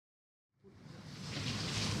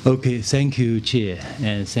Okay, thank you, Chair,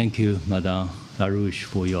 and thank you, Madame LaRouche,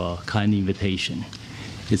 for your kind invitation.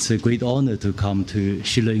 It's a great honor to come to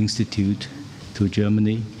Schiller-Institute, to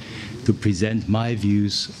Germany, to present my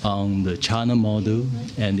views on the China model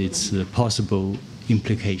and its possible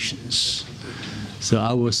implications. So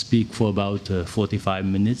I will speak for about 45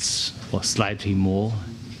 minutes or slightly more,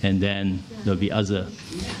 and then there'll be other,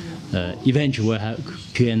 eventually we'll have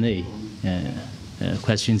Q&A,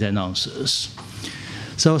 questions and answers.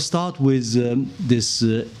 So I'll start with this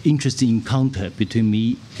interesting encounter between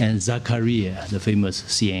me and Zachariah, the famous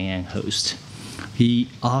CNN host. He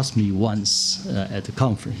asked me once at the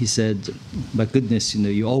conference, he said, my goodness,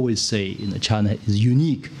 you always say China is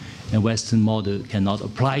unique and Western model cannot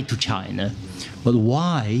apply to China, but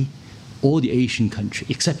why all the Asian countries,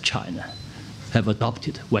 except China, have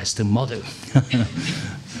adopted Western model?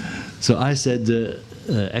 So I said,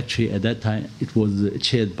 actually, at that time, it was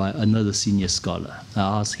chaired by another senior scholar. I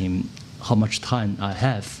asked him how much time I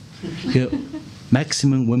have.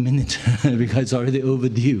 Maximum 1 minute, because it's already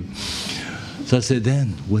overdue. So I said,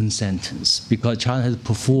 then one sentence, because China has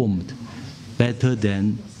performed better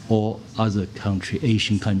than all other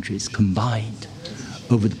Asian countries combined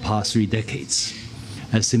over the past 3 decades.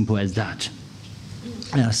 As simple as that.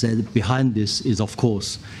 And I said, behind this is, of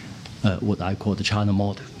course, what I call the China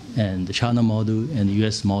model. And the China model and the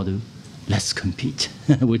US model, let's compete.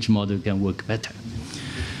 Which model can work better?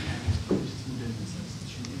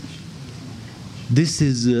 This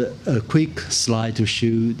is a quick slide to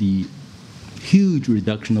show the huge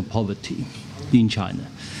reduction of poverty in China.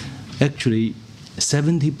 Actually,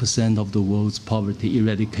 70% of the world's poverty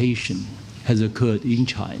eradication has occurred in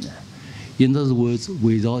China. In other words,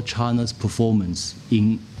 without China's performance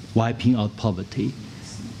in wiping out poverty,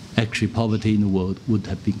 actually poverty in the world would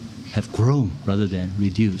have grown rather than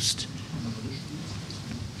reduced.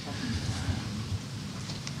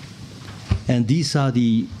 And these are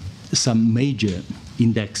some major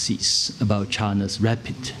indexes about China's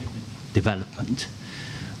rapid development.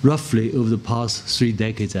 Roughly over the past 3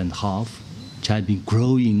 decades and a half, China has been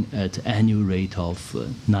growing at an annual rate of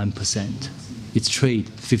 9%. Its trade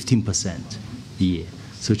 15% a year.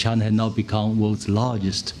 So China has now become the world's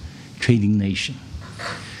largest trading nation.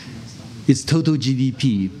 Its total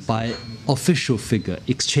GDP, by official figure,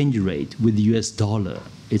 exchange rate with the US dollar,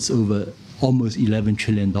 it's over almost $11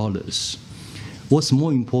 trillion. What's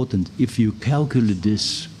more important, if you calculate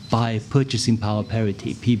this by purchasing power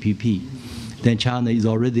parity, PPP, then China is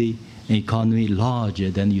already an economy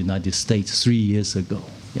larger than the United States 3 years ago.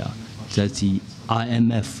 Yeah, that's the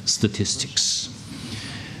IMF statistics.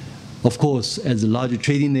 Of course, as a larger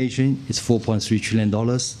trading nation, it's $4.3 trillion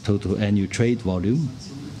total annual trade volume,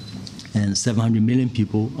 and 700 million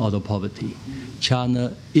people out of poverty.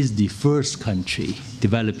 China is the first country,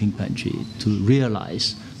 developing country, to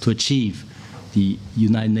realize, to achieve the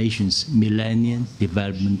United Nations Millennium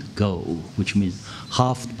Development Goal, which means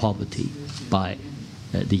half poverty by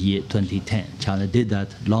the year 2010. China did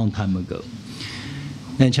that a long time ago.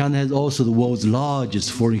 And China has also the world's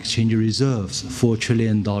largest foreign exchange reserves, $4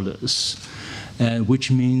 trillion,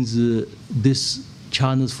 which means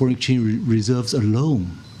China's foreign exchange reserves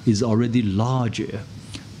alone is already larger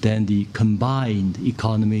than the combined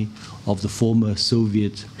economy of the former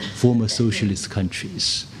socialist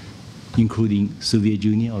countries, including Soviet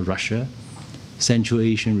Union or Russia, Central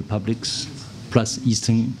Asian republics, plus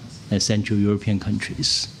Eastern and Central European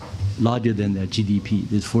countries, larger than their GDP,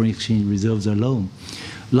 these foreign exchange reserves alone.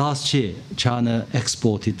 Last year, China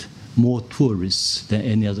exported more tourists than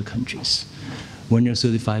any other countries,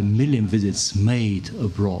 135 million visits made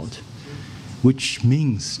abroad, which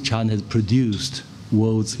means China has produced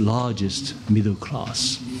world's largest middle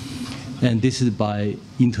class. And this is by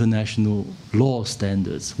international law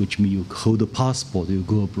standards, which means you hold a passport, you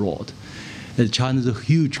go abroad. And China is a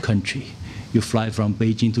huge country. You fly from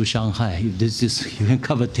Beijing to Shanghai, you can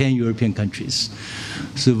cover 10 European countries.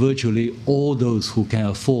 So virtually all those who can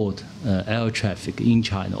afford air traffic in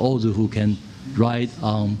China, all those who can ride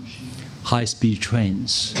on high-speed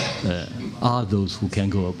trains are those who can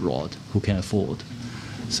go abroad, who can afford.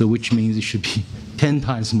 So which means it should be 10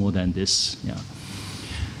 times more than this. Yeah.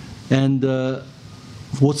 And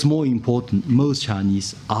what's more important, most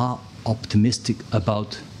Chinese are optimistic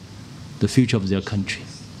about the future of their country.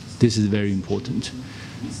 This is very important.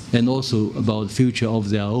 And also about the future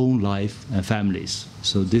of their own life and families.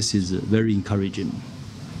 So this is very encouraging.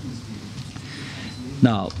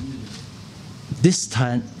 Now, this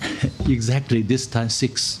time, exactly this time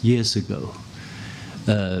 6 years ago,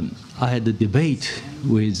 I had a debate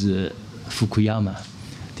with Fukuyama,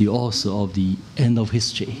 the author of The End of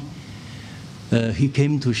History. He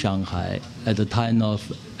came to Shanghai at the time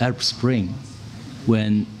of Arab Spring,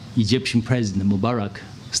 when Egyptian President Mubarak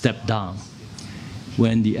stepped down,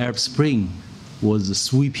 when the Arab Spring was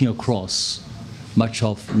sweeping across much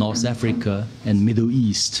of North Africa and Middle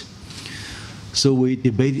East. So we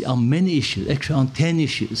debated on many issues, actually on 10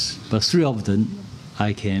 issues, but 3 of them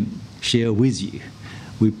I can share with you.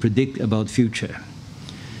 We predict about future.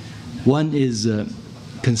 One is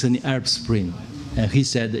concerning Arab Spring. He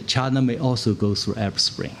said that China may also go through Arab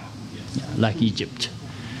Spring, like Egypt.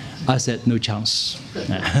 I said, no chance.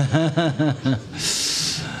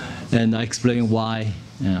 And I explained why.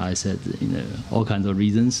 And I said, all kinds of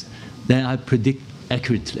reasons. Then I predict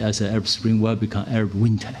accurately. I said, Arab Spring will become Arab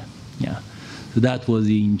winter. Yeah. So that was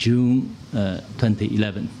in June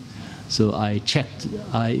 2011. So I checked.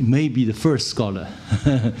 I may be the first scholar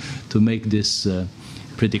to make this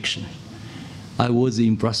prediction. I was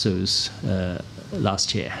in Brussels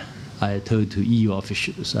last year. I told to EU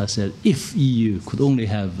officials, I said, if EU could only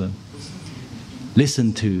have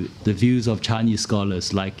listened to the views of Chinese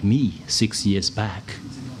scholars like me 6 years back,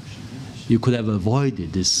 you could have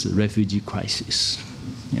avoided this refugee crisis.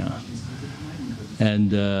 Yeah.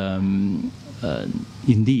 And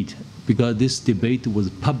indeed, because this debate was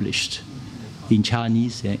published in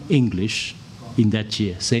Chinese and English in that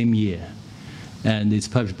year, same year, and it's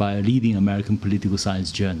published by a leading American political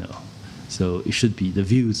science journal. So it should be, the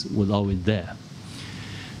views was always there.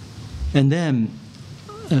 And then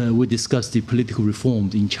we discussed the political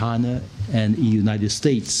reforms in China and in the United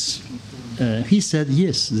States. He said,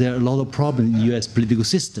 yes, there are a lot of problems in the US political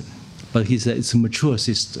system, but he said it's a mature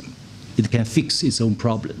system. It can fix its own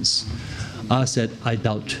problems. I said, I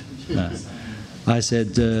doubt. I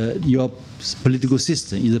said, your political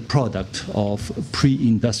system is a product of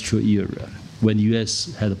pre-industrial era, when the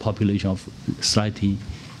US had a population of slightly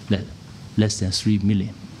less than 3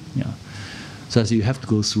 million. Yeah. So I said, you have to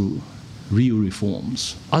go through real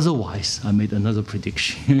reforms. Otherwise, I made another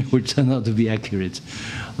prediction, which turned out to be accurate.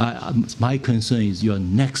 My concern is your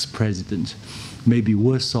next president may be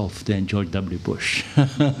worse off than George W. Bush.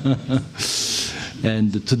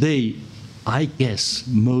 And today, I guess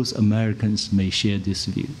most Americans may share this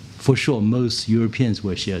view. For sure, most Europeans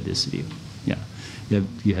will share this view. Yeah,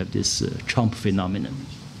 you have this Trump phenomenon.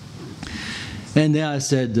 And then I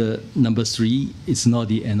said, number 3, it's not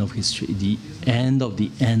the end of history, the end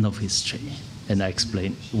of history. And I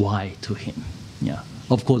explained why to him. Yeah.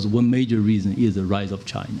 Of course, one major reason is the rise of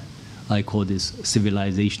China. I call this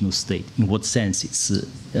civilizational state. In what sense it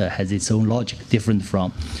has its own logic, different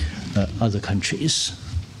from other countries.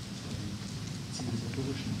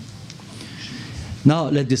 Now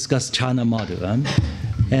let's discuss China model.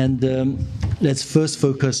 And let's first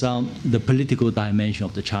focus on the political dimension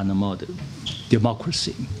of the China model,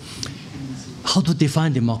 democracy. How to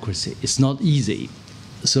define democracy? It's not easy.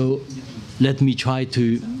 So let me try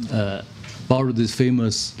to borrow this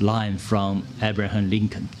famous line from Abraham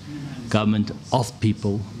Lincoln: government of the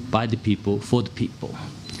people, by the people, for the people.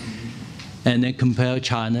 And then compare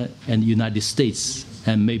China and the United States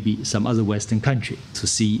and maybe some other Western country to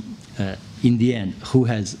see, in the end, who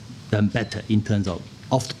has done better in terms of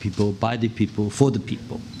the people, by the people, for the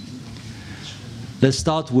people. Let's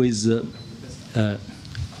start with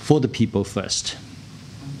for the people first.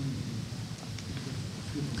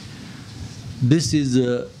 This is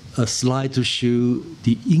a slide to show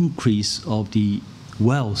the increase of the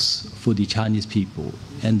wealth for the Chinese people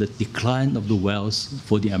and the decline of the wealth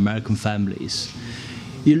for the American families.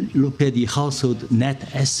 You look at the household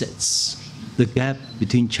net assets. The gap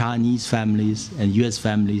between Chinese families and US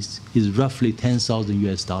families is roughly $10,000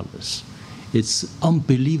 US. It's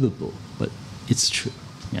unbelievable, but it's true.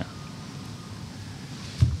 Yeah.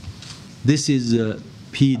 This is a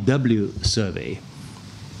PW survey,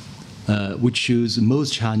 which shows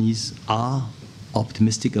most Chinese are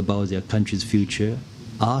optimistic about their country's future,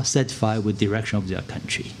 are satisfied with the direction of their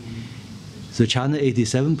country. So China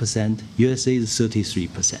 87%, USA is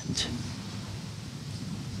 33%.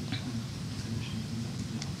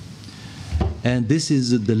 And this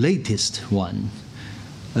is the latest one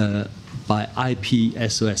by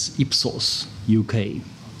IPSOS Ipsos UK,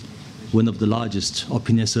 one of the largest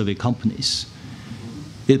opinion survey companies.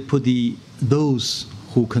 It put those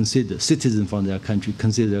who consider citizens from their country,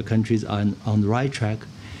 consider their countries are on the right track.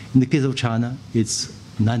 In the case of China, it's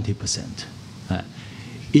 90%.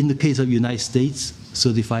 In the case of the United States,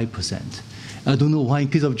 35%. I don't know why in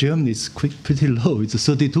case of Germany it's pretty low, it's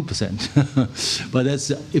 32%. But that's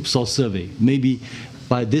the Ipsos survey. Maybe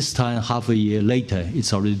by this time, half a year later,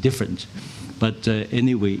 it's already different. But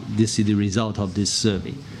anyway, this is the result of this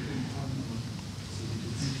survey.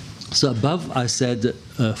 So above, I said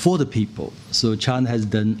for the people. So China has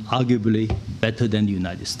done arguably better than the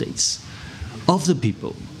United States. Of the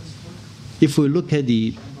people, if we look at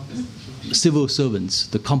the civil servants,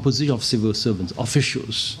 the composition of civil servants,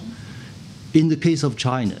 officials, in the case of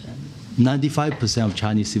China, 95% of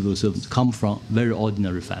Chinese civil servants come from very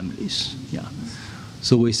ordinary families. Yeah.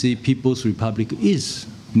 So we see People's Republic is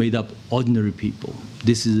made up of ordinary people.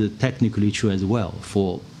 This is technically true as well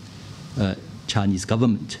for Chinese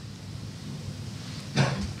government.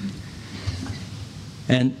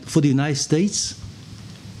 And for the United States,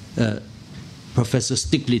 Professor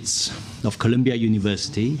Stiglitz of Columbia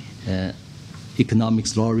University,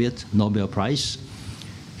 economics laureate, Nobel Prize,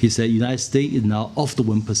 he said the United States is now of the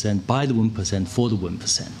 1%, by the 1%, for the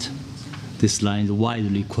 1%. This line is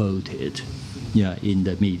widely quoted in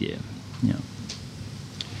the media. Yeah.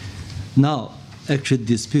 Now, actually,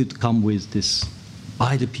 dispute come with this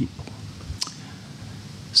by the people.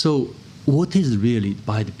 So what is really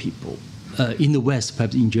by the people? In the West,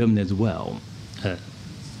 perhaps in Germany as well,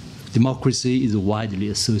 democracy is widely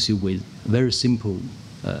associated with very simple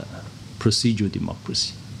procedural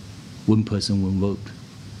democracy. One person, one vote,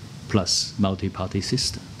 plus multi-party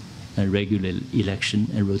system, and regular election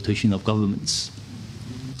and rotation of governments.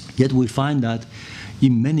 Yet we find that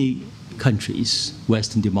in many countries,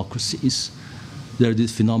 Western democracies, there is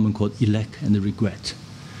this phenomenon called elect and regret.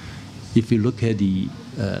 If you look at the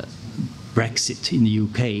Brexit in the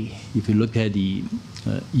UK, if you look at the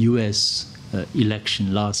US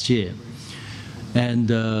election last year, and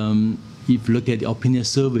if you look at the opinion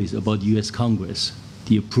surveys about the US Congress,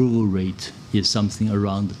 the approval rate is something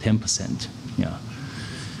around 10%. Yeah.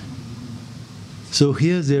 So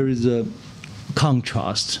here there is a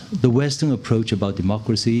contrast. The Western approach about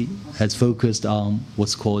democracy has focused on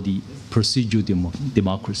what's called the procedural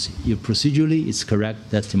democracy. If procedurally it's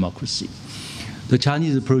correct, that's democracy. The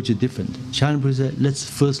Chinese approach is different. China approach says, let's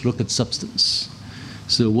first look at substance.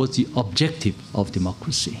 So what's the objective of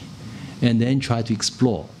democracy? And then try to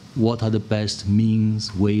explore what are the best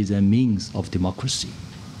means, ways, and means of democracy.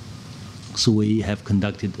 So we have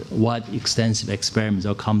conducted wide, extensive experiments.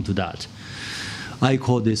 I'll come to that. I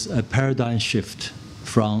call this a paradigm shift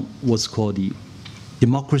from what's called the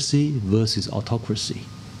democracy versus autocracy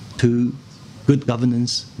to good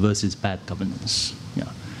governance versus bad governance.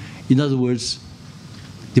 Yeah. In other words,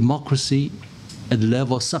 democracy at the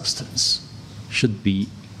level of substance should be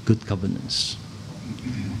good governance.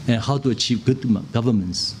 And how to achieve good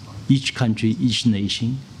governance, each country, each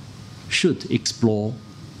nation should explore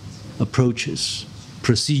approaches,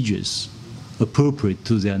 procedures appropriate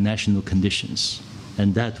to their national conditions.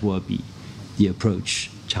 And that will be the approach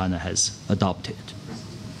China has adopted.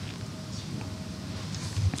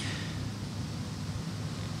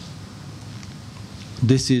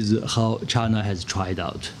 This is how China has tried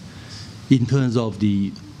out. In terms of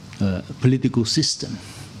the political system,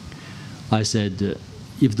 I said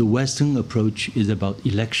if the Western approach is about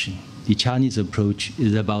election, the Chinese approach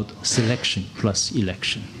is about selection plus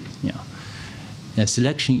election. Yeah. And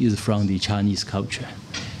selection is from the Chinese culture.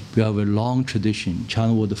 We have a long tradition.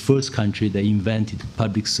 China was the first country that invented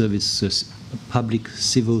public civil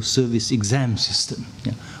service exam system.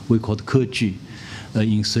 Yeah. We call it Kezhi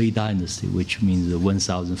in Sui Dynasty, which means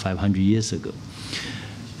 1,500 years ago.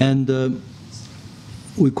 And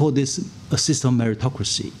we call this a system of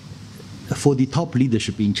meritocracy. For the top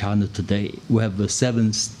leadership in China today, we have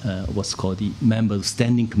 7 what's called the members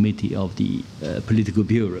standing committee of the political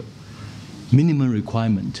bureau. Minimum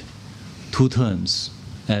requirement, 2 terms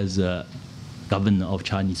as a governor of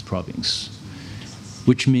Chinese province,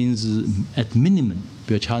 which means at minimum,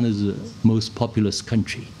 because China is the most populous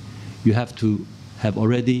country, you have to have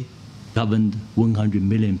already governed 100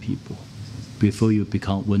 million people before you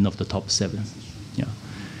become one of the top 7. Yeah.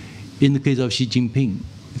 In the case of Xi Jinping,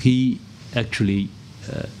 he actually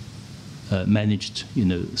managed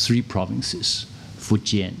 3 provinces,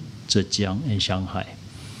 Fujian, Zhejiang, and Shanghai.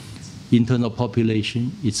 In terms of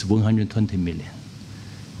population, it's 120 million.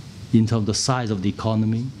 In terms of the size of the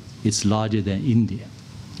economy, it's larger than India.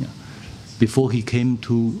 Yeah. Before he came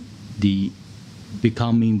to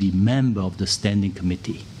becoming the member of the standing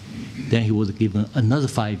committee, then he was given another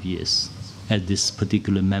 5 years at this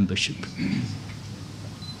particular membership.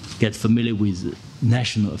 Get familiar with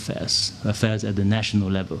national affairs at the national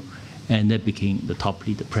level, and then became the top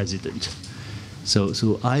leader, president.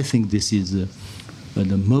 So I think this is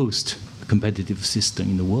the most competitive system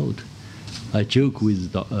in the world. I joke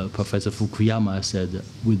with Professor Fukuyama. I said,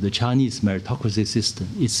 with the Chinese meritocracy system,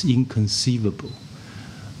 it's inconceivable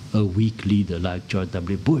a weak leader like George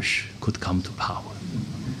W. Bush could come to power.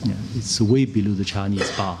 Yeah, it's way below the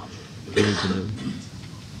Chinese bar, way below.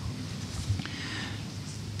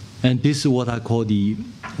 And this is what I call the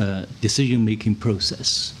decision-making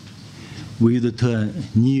process. We use the term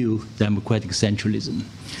new democratic centralism.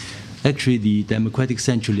 Actually, the democratic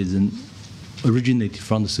centralism originated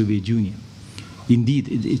from the Soviet Union. Indeed,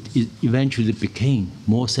 it eventually became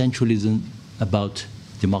more centralism about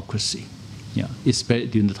democracy, especially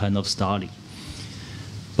during the time of Stalin.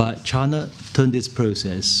 But China turned this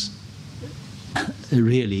process,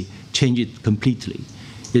 really changed it completely.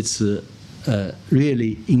 It's a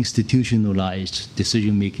really institutionalized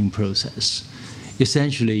decision-making process.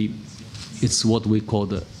 Essentially, it's what we call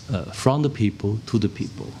the from the people to the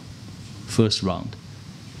people. First round.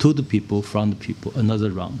 To the people, from the people, another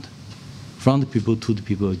round. From the people to the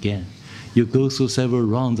people again. You go through several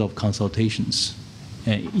rounds of consultations,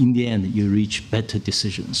 and in the end, you reach better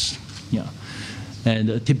decisions. And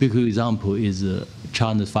a typical example is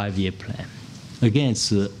China's 5-year plan. Again,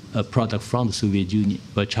 it's a product from the Soviet Union,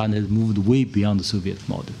 but China has moved way beyond the Soviet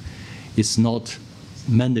model. It's not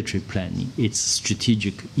mandatory planning, it's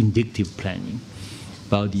strategic, indicative planning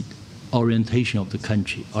about the orientation of the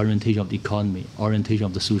country, orientation of the economy, orientation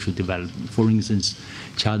of the social development. For instance,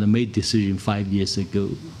 China made decision 5 years ago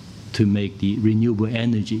to make the renewable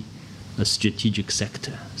energy a strategic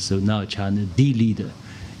sector. So now China is the leader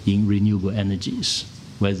in renewable energies,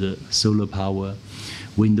 whether solar power,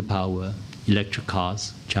 wind power, electric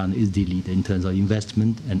cars. China is the leader in terms of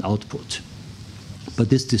investment and output. But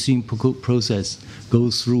this decision process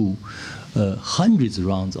goes through hundreds of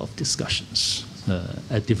rounds of discussions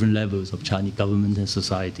at different levels of Chinese government and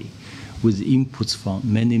society, with inputs from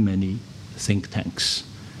many, many think tanks.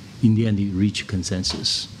 In the end, you reach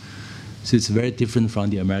consensus. So it's very different from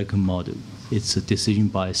the American model. It's a decision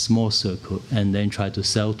by a small circle and then try to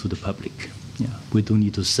sell to the public. We don't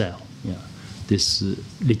need to sell. This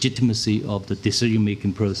legitimacy of the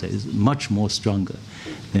decision-making process is much more stronger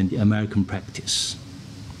than the American practice.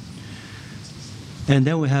 And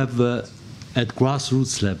then we have, at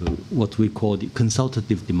grassroots level, what we call the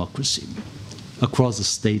consultative democracy across the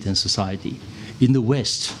state and society. In the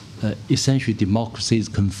West, essentially democracy is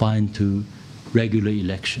confined to regular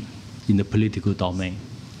election in the political domain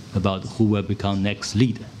about who will become next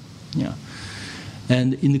leader.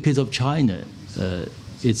 And in the case of China,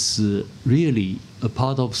 it's really a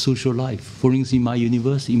part of social life. For instance, in my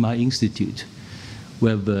university, in my institute,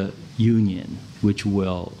 we have a union which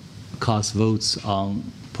will cast votes on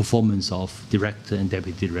performance of director and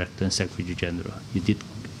deputy director and secretary general. You did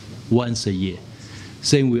once a year.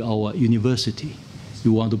 Same with our university.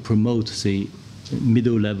 You want to promote, say,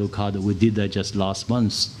 middle level cadre. We did that just last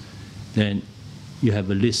month. Then you have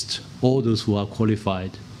a list, all those who are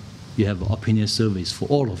qualified. You have opinion surveys for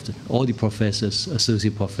all of them. All the professors,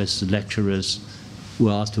 associate professors, lecturers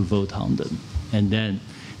were asked to vote on them. And then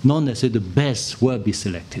not necessarily the best will be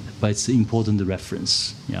selected, but it's important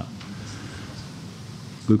reference.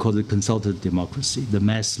 We call it consultative democracy, the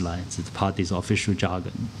mass lines, the party's official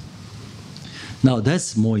jargon. Now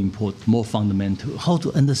that's more important, more fundamental, how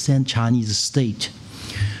to understand Chinese state.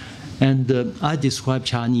 And I describe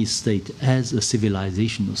Chinese state as a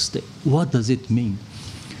civilizational state. What does it mean?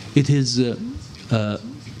 It is,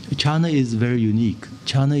 China is very unique.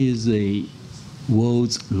 China is the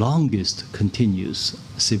world's longest continuous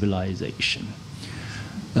civilization.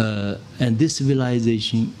 And this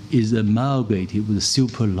civilization is amalgamated with a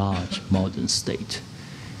super large modern state.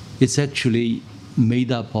 It's actually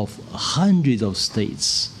made up of hundreds of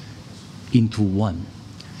states into one.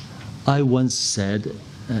 I once said,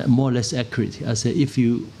 more or less accurately, I said, if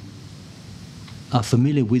you are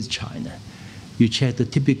familiar with China, you check the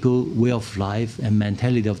typical way of life and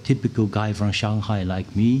mentality of typical guy from Shanghai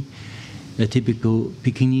like me, a typical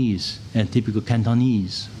Pekingese and typical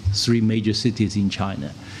Cantonese, 3 major cities in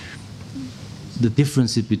China. The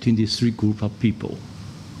differences between these 3 groups of people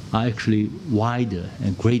are actually wider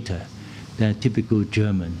and greater than typical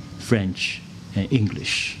German, French, and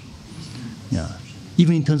English.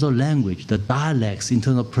 Even in terms of language, the dialects, in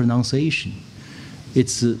terms of pronunciation,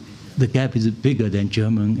 it's the gap is bigger than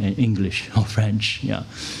German and English or French.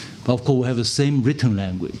 But of course, we have the same written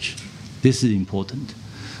language. This is important.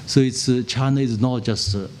 So it's, China is not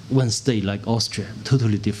just one state like Austria,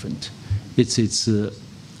 totally different.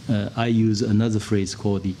 I use another phrase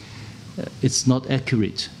called it's not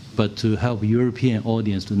accurate, but to help European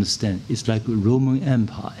audience to understand, it's like the Roman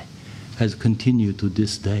Empire has continued to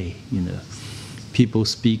this day. People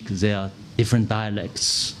speak their different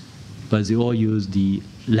dialects, but they all use the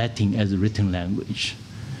Latin as a written language.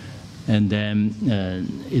 And then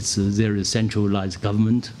there is centralized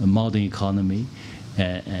government, a modern economy,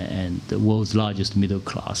 and the world's largest middle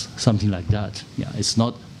class, something like that. It's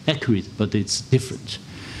not accurate, but it's different.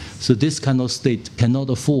 So this kind of state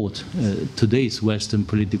cannot afford today's Western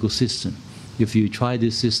political system. If you try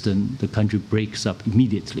this system, the country breaks up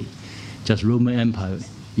immediately. Just Roman Empire,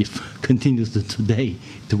 if continues to today,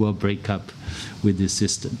 it will break up with this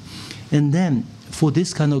system. And then for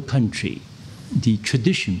this kind of country, the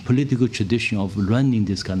tradition, political tradition of running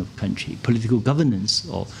this kind of country, political governance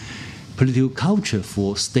or political culture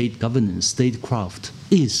for state governance, statecraft,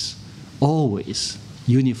 is always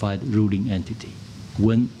unified ruling entity,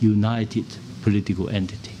 one united political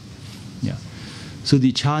entity. Yeah. So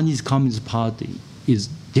the Chinese Communist Party is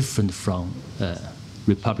different from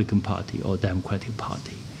Republican Party or Democratic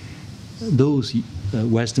Party. Those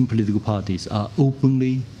Western political parties are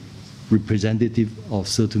openly representative of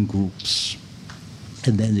certain groups,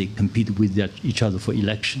 and then they compete with each other for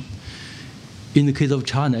election. In the case of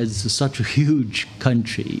China, it's such a huge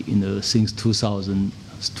country, since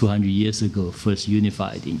 2,200 years ago, first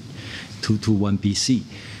unified in 221 BC.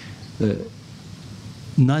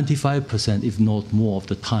 95%, if not more of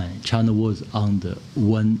the time, China was under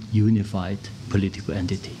one unified political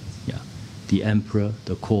entity. Yeah. The emperor,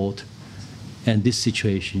 the court, and this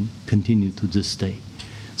situation continued to this day.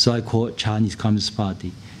 So I call Chinese Communist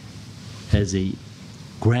Party as a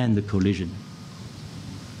grand coalition.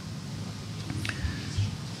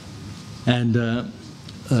 And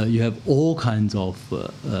you have all kinds of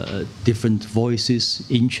different voices,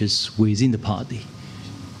 interests within the party.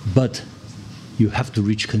 But you have to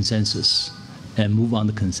reach consensus and move on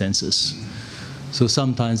the consensus. So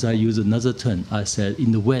sometimes I use another term. I said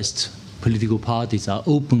in the West, political parties are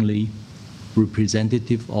openly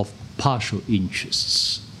representative of partial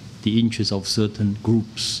interests, the interests of certain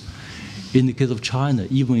groups. In the case of China,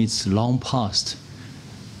 even it's long past,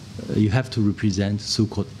 you have to represent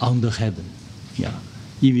so-called under heaven. Yeah.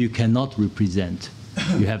 If you cannot represent,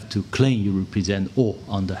 you have to claim you represent all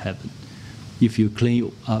under heaven. If you claim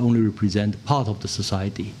you only represent part of the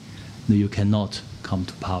society, then you cannot come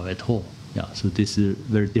to power at all. Yeah. So this is a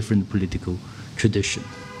very different political tradition.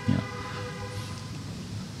 Yeah.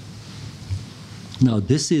 Now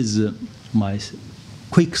this is my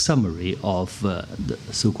quick summary of the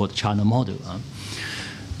so-called China model.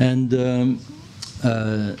 And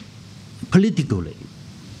politically,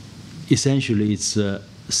 essentially it's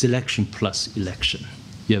selection plus election.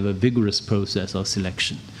 You have a vigorous process of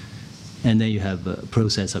selection, and then you have a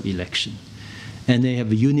process of election. And then you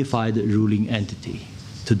have a unified ruling entity.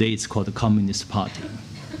 Today it's called the Communist Party.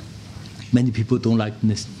 Many people don't like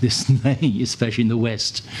this name, especially in the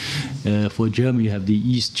West. For Germany, you have the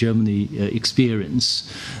East Germany experience,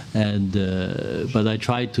 and but I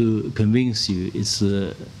try to convince you, it's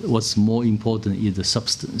what's more important is the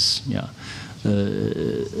substance. Yeah,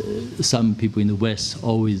 some people in the West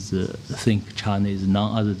always think China is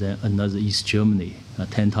none other than another East Germany,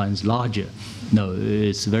 10 times larger. No,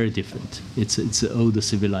 it's very different. It's an older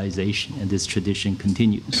civilization, and this tradition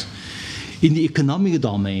continues. In the economic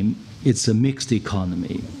domain, it's a mixed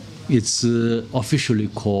economy. It's officially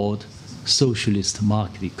called socialist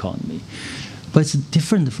market economy. But it's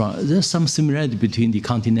different from, there's some similarity between the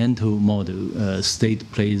continental model.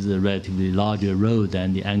 State plays a relatively larger role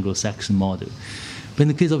than the Anglo-Saxon model. But in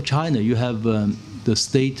the case of China, you have the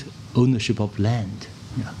state ownership of land.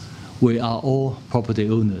 Yeah. We are all property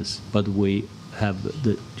owners, but we have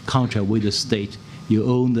the contract with the state. You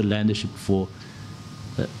own the landship for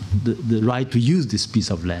the right to use this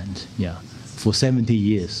piece of land, yeah, for 70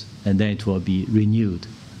 years, and then it will be renewed,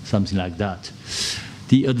 something like that.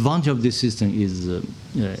 The advantage of this system is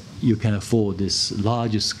you can afford this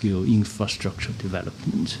larger-scale infrastructure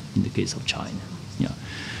development in the case of China. Yeah.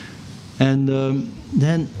 And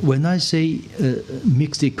then when I say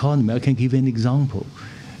mixed economy, I can give an example.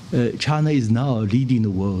 China is now leading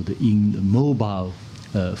the world in the mobile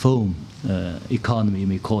phone economy, you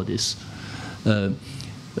may call this.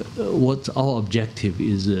 What our objective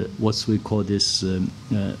is, what we call this,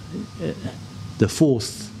 the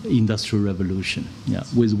fourth industrial revolution. Yeah.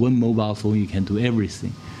 With one mobile phone, you can do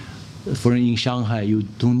everything. For in Shanghai, you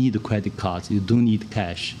don't need credit cards, you don't need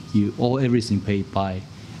cash. Everything paid by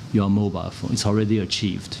your mobile phone. It's already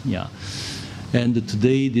achieved. Yeah. And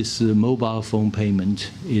today, this mobile phone payment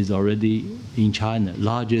is already in China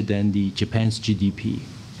larger than the Japan's GDP.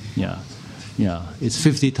 Yeah. Yeah, it's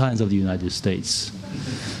 50 times of the United States.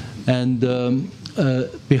 And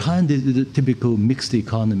behind the typical mixed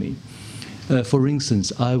economy, for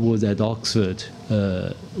instance, I was at Oxford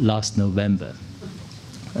last November.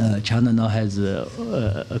 China now has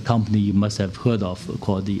a company you must have heard of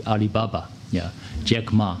called the Alibaba, yeah,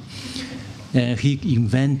 Jack Ma. And he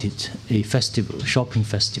invented a festival, shopping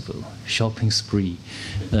spree,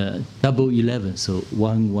 Double 11, so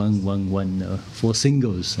 1111 for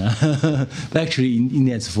singles. But actually, in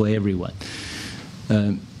India, it's for everyone.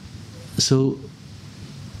 So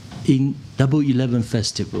in Double 11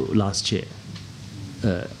 festival last year,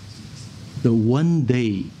 the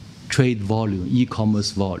one-day trade volume,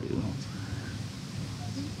 e-commerce volume,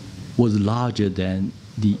 was larger than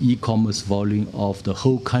the e-commerce volume of the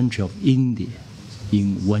whole country of India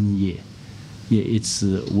in 1 year. Yeah, it's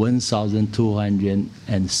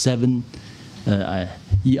 1,207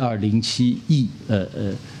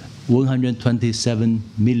 127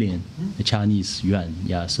 million Chinese yuan.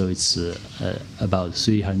 Yeah, so it's about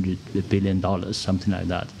 $300 billion, something like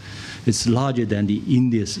that. It's larger than the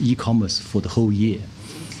India's e-commerce for the whole year.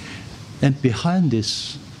 And behind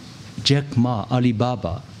this, Jack Ma,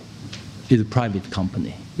 Alibaba, is a private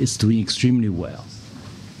company. It's doing extremely well.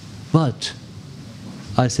 But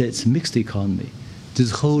I said it's a mixed economy.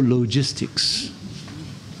 This whole logistics,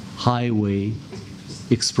 highway,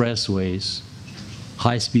 expressways,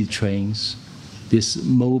 high-speed trains, this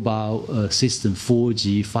mobile system,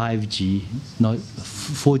 4G, 5G. Now,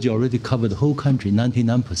 4G already covered the whole country,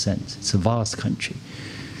 99%. It's a vast country.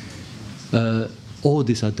 All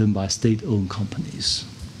these are done by state-owned companies.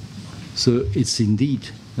 So it's indeed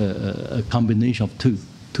a combination of two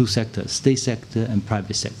sectors, state sector and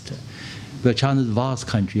private sector. But China's a vast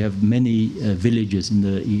country. You have many villages in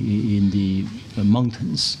the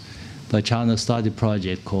mountains. But China started a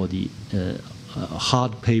project called the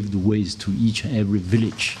hard-paved ways to each and every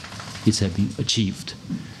village. It's have been achieved.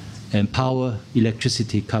 And power,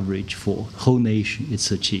 electricity coverage for the whole nation,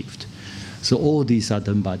 it's achieved. So all these are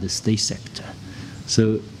done by the state sector.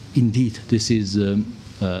 So indeed, this is a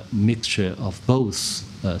mixture of both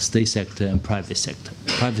state sector and private sector.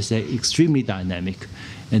 Private sector is extremely dynamic,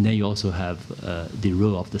 and then you also have the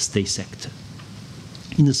role of the state sector.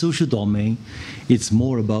 In the social domain, it's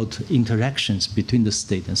more about interactions between the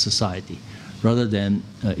state and society, rather than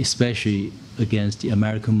especially against the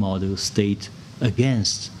American model, state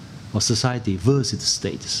against, or society versus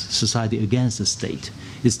state, society against the state.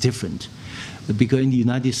 It's different. Because in the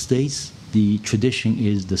United States, the tradition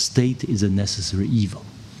is the state is a necessary evil.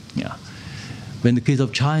 Yeah. But in the case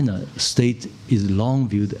of China, state is long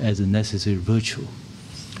viewed as a necessary virtue,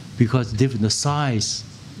 because the size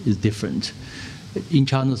is different. In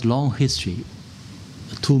China's long history,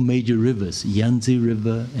 two major rivers, Yangtze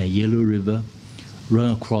River and Yellow River,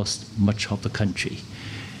 run across much of the country.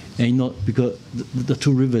 And because the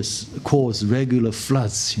two rivers cause regular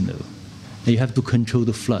floods, and you have to control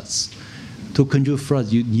the floods. To control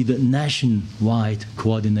floods, you need nationwide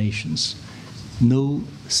coordinations. No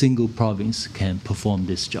single province can perform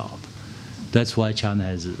this job. That's why China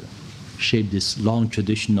has shaped this long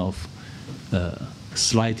tradition of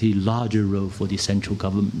slightly larger role for the central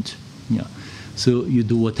government. Yeah. So you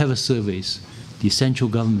do whatever surveys, the central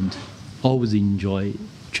government always enjoy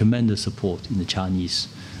tremendous support in the Chinese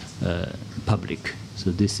public.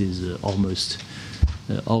 So this is almost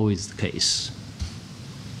always the case.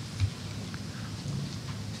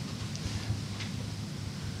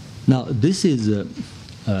 Now, this is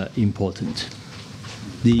important.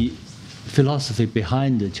 The philosophy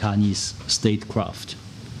behind the Chinese statecraft.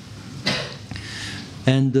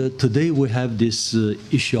 And today we have this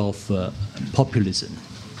issue of populism.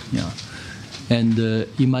 Yeah. And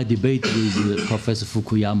in my debate with Professor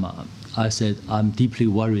Fukuyama, I said I'm deeply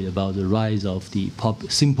worried about the rise of the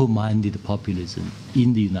simple-minded populism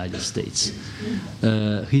in the United States.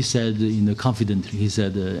 He said, confidently, he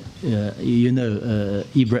said,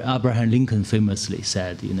 Abraham Lincoln famously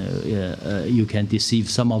said, you can deceive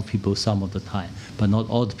some of people some of the time, but not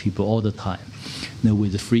all the people all the time.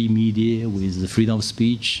 With the free media, with the freedom of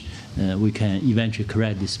speech, we can eventually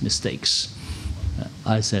correct these mistakes.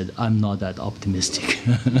 I said, I'm not that optimistic.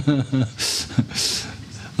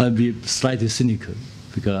 I'll be slightly cynical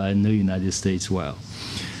because I know the United States well.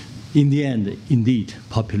 In the end, indeed,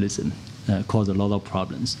 populism caused a lot of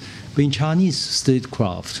problems. But in Chinese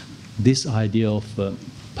statecraft, this idea of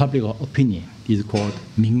public opinion is called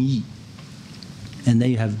民意. And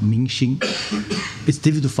then you have 民心. It's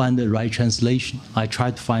difficult to find the right translation. I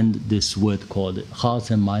tried to find this word called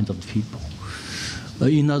hearts and minds of the people.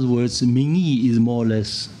 In other words, 民意 is more or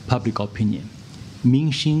less public opinion.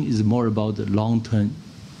 民心 is more about the long-term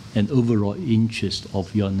and overall interest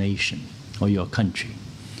of your nation or your country.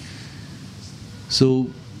 So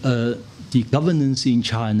the governance in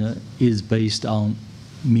China is based on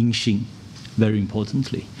民心, very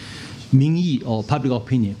importantly. 民意 or public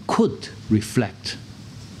opinion could reflect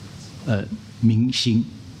民心,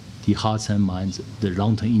 the hearts and minds, the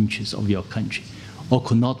long-term interests of your country, or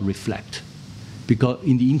could not reflect. Because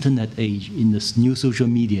in the internet age, in this new social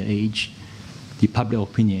media age, the public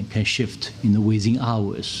opinion can shift within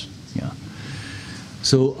hours. Yeah.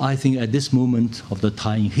 So I think at this moment of the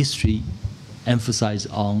time in history, emphasis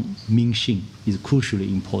on Mingxing is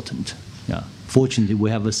crucially important. Yeah. Fortunately, we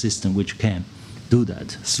have a system which can do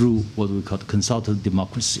that through what we call consultative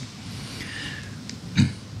democracy.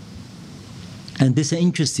 And this is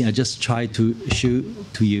interesting. I just tried to show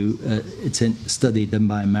to you. It's a study done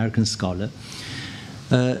by an American scholar.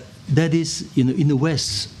 That is, in the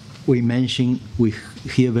West, we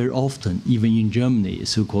hear very often, even in Germany,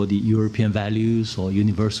 so-called the European values or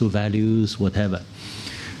universal values, whatever.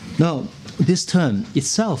 Now, this term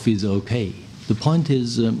itself is okay. The point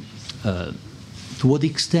is, to what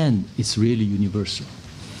extent it's really universal.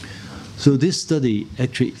 So this study,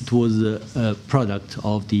 actually, it was a product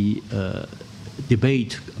of the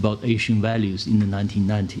debate about Asian values in the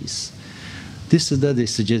 1990s. This study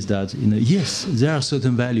suggests that, yes, there are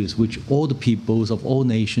certain values which all the peoples of all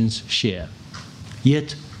nations share.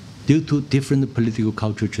 Yet, due to different political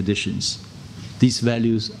cultural traditions, these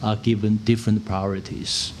values are given different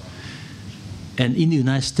priorities. And in the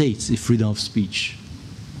United States, it's freedom of speech.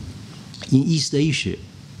 In East Asia,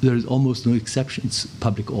 there is almost no exception. It's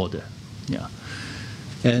public order. Yeah.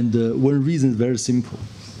 And one reason is very simple.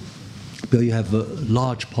 Because you have a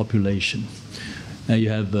large population, and you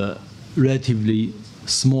have relatively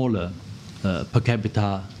smaller per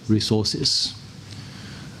capita resources.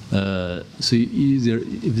 So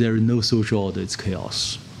if there is no social order, it's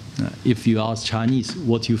chaos. If you ask Chinese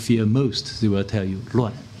what you fear most, they will tell you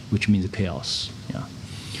乱, which means chaos. Yeah.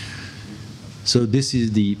 So this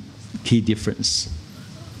is the key difference.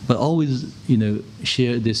 But always,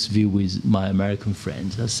 share this view with my American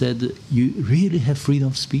friends. I said, you really have freedom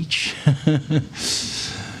of speech?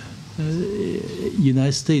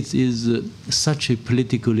 United States is such a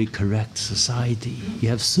politically correct society. You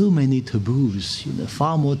have so many taboos,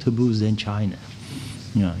 far more taboos than China.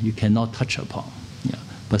 You cannot touch upon. Yeah.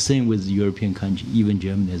 But same with the European country, even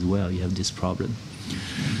Germany as well, you have this problem.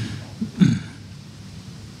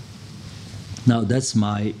 Now, that's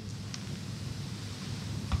my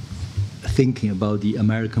thinking about the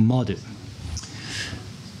American model.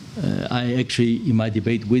 I actually, in my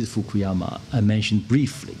debate with Fukuyama, I mentioned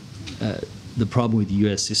briefly the problem with the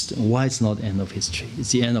US system. Why it's not the end of history?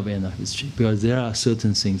 It's the end of history, because there are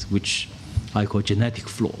certain things which I call genetic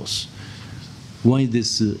flaws. One is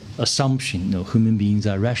this assumption, human beings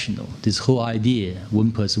are rational. This whole idea,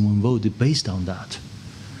 one person, one vote, is based on that.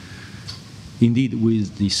 Indeed,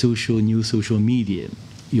 with the new social media,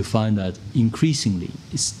 you find that increasingly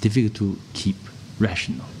it's difficult to keep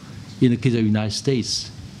rational. In the case of the United States,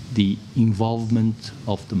 the involvement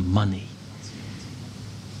of the money,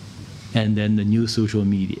 and then the new social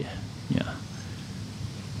media. Yeah.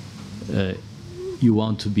 You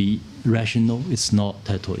want to be rational, it's not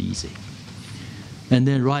that all easy. And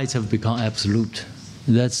then rights have become absolute.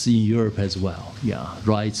 That's in Europe as well. Yeah,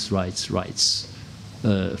 rights.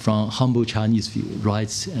 From humble Chinese view,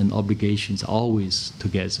 rights and obligations are always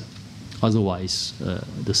together. Otherwise,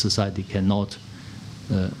 the society cannot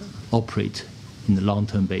operate in the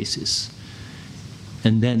long-term basis.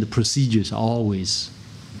 And then the procedures are always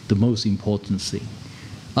the most important thing.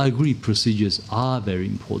 I agree, procedures are very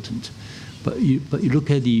important. But you look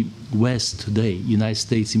at the West today, United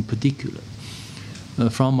States in particular.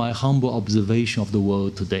 From my humble observation of the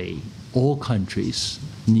world today, all countries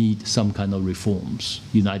need some kind of reforms.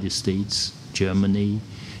 United States, Germany,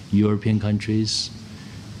 European countries,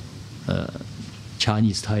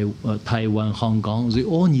 Chinese, Taiwan, Hong Kong, they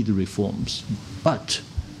all need reforms. But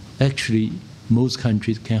actually, most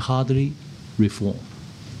countries can hardly reform.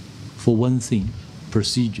 For one thing,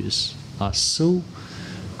 procedures are so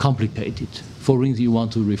complicated. For instance, you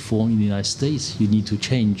want to reform in the United States, you need to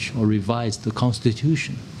change or revise the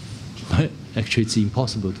Constitution. But actually, it's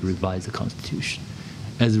impossible to revise the Constitution.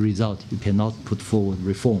 As a result, you cannot put forward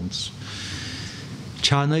reforms.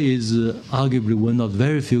 China is arguably one of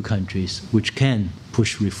very few countries which can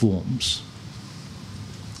push reforms.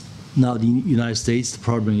 Now, the United States, the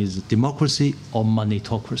problem is democracy or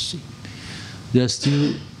moneytocracy. There are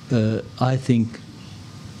still, I think,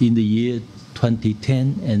 in the year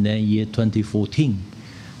 2010 and then year 2014,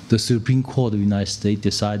 the Supreme Court of the United States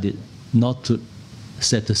decided not to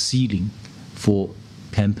set a ceiling for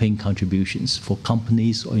campaign contributions for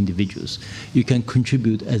companies or individuals. You can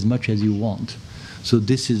contribute as much as you want. So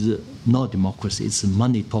this is not democracy, it's a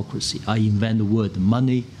moneytocracy. I invent the word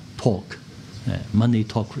money talk,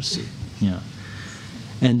 moneytocracy. Yeah.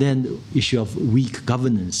 And then the issue of weak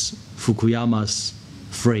governance. Fukuyama's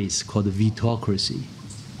phrase called vetocracy.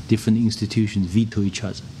 Different institutions veto each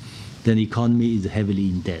other. Then the economy is heavily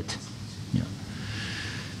in debt. Yeah.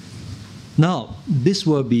 Now, this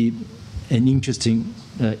will be an interesting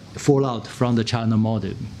fallout from the China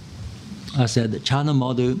model. I said the China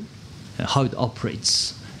model, how it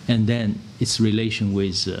operates, and then its relation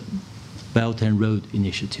with Belt and Road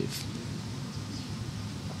Initiative.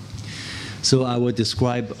 So I will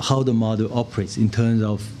describe how the model operates in terms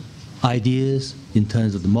of ideas, in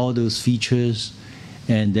terms of the model's features,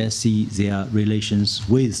 and then see their relations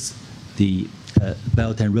with the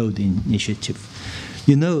Belt and Road Initiative.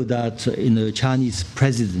 You know that the Chinese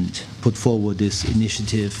president put forward this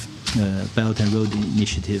initiative, Belt and Road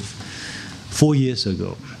Initiative, 4 years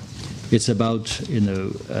ago. It's about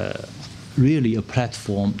really a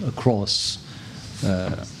platform across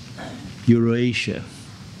Eurasia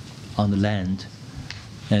on the land,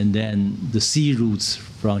 and then the sea routes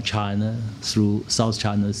from China through South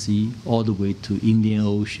China Sea all the way to Indian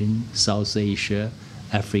Ocean, South Asia,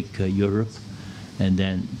 Africa, Europe, and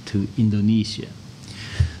then to Indonesia.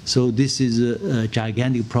 So this is a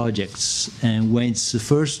gigantic project, and when it's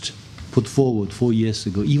first put forward 4 years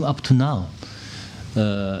ago, even up to now,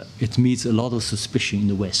 it meets a lot of suspicion in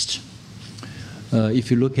the West.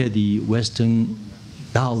 If you look at the Western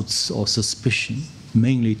doubts or suspicion,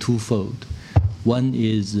 mainly twofold. One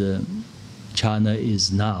is China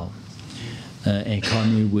is now an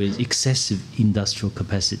economy with excessive industrial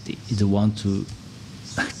capacity. It wants to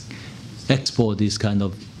export this kind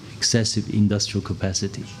of excessive industrial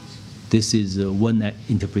capacity. This is one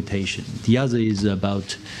interpretation. The other is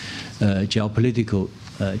about geopolitical.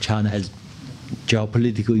 China has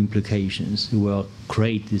geopolitical implications. It will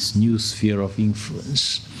create this new sphere of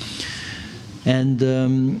influence. And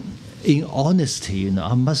in honesty,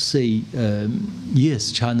 I must say,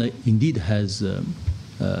 yes, China indeed has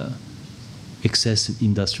excessive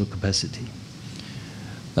industrial capacity.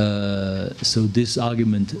 So this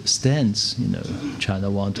argument stands. China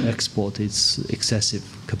wants to export its excessive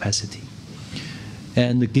capacity,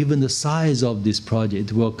 and given the size of this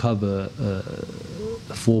project, it will cover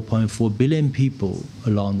 4.4 billion people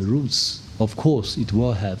along the routes. Of course, it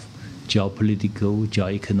will have geopolitical,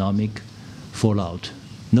 geoeconomic fallout.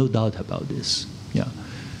 No doubt about this. Yeah,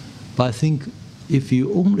 but I think if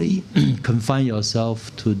you only confine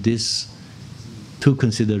yourself to these two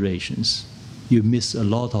considerations, you miss a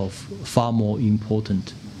lot of far more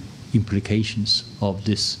important implications of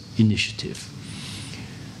this initiative.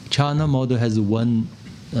 China model has one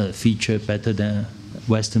feature better than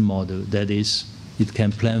Western model, that is, it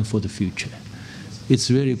can plan for the future. It's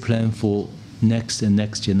really planned for next and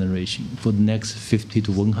next generation, for the next 50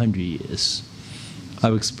 to 100 years. I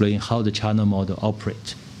will explain how the China model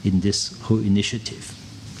operates in this whole initiative.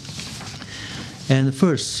 And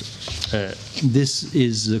first, this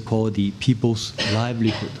is called the people's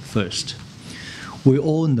livelihood first. We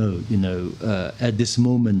all know, at this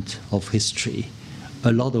moment of history,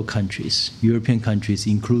 a lot of countries, European countries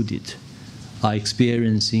included, are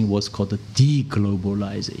experiencing what's called the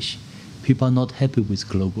deglobalization. People are not happy with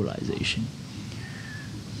globalization.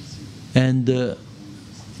 And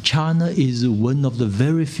China is one of the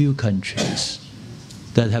very few countries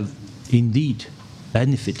that have indeed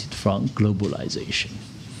benefited from globalization.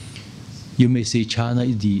 You may say China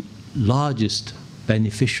is the largest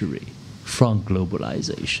beneficiary from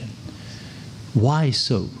globalization. Why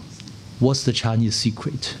so? What's the Chinese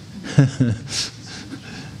secret?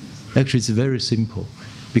 Actually, it's very simple,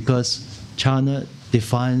 because China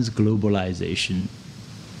defines globalization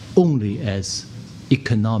only as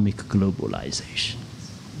economic globalization,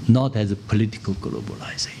 not as a political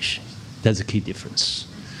globalization. That's a key difference.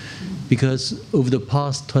 Because over the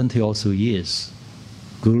past 20 or so years,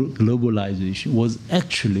 globalization was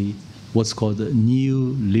actually what's called the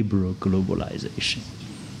neoliberal globalization.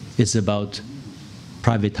 It's about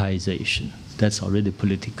privatization. That's already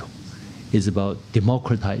political. It's about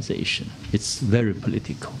democratization. It's very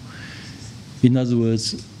political. In other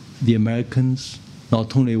words, the Americans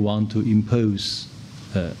not only want to impose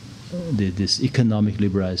this economic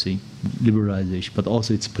liberalization, but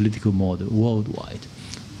also its political model worldwide.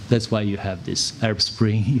 That's why you have this Arab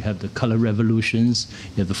Spring, you have the color revolutions,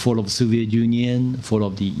 you have the fall of the Soviet Union, fall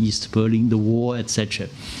of the East Berlin, the war, etc.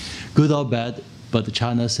 Good or bad, but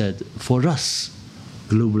China said, for us,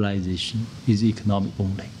 globalization is economic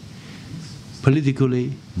only.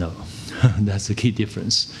 Politically, no. That's the key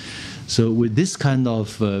difference. So with this kind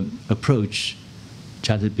of approach,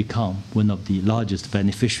 China has become one of the largest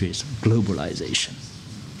beneficiaries of globalization.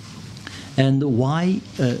 And why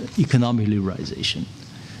economic liberalization?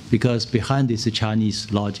 Because behind this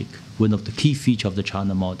Chinese logic, one of the key features of the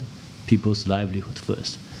China model people's livelihood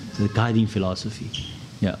first, the guiding philosophy.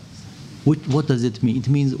 Yeah. What does it mean? It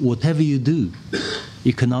means whatever you do,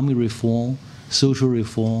 economic reform, social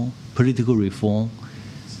reform, political reform,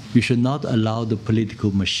 you should not allow the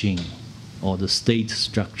political machine or the state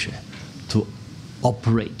structure to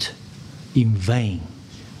operate in vain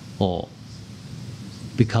or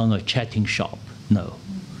become a chatting shop. No.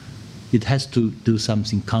 It has to do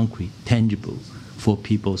something concrete, tangible for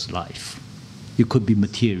people's life. It could be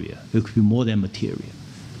material, it could be more than material,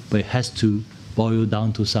 but it has to boil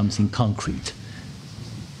down to something concrete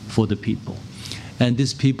for the people. And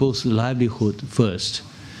this people's livelihood first,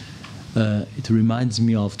 it reminds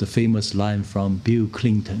me of the famous line from Bill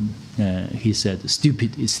Clinton. He said,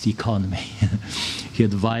 "Stupid is the economy." He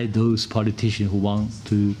advised those politicians who want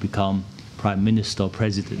to become prime minister or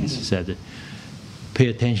president, he said, pay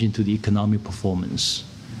attention to the economic performance.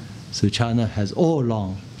 So China has all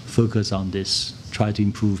along focused on this, try to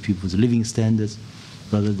improve people's living standards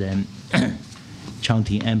rather than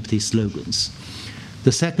chanting empty slogans.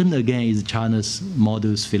 The second, again, is China's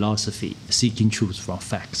model's philosophy, seeking truth from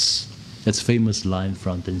facts. That's a famous line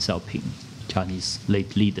from Deng Xiaoping, Chinese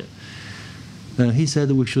late leader. He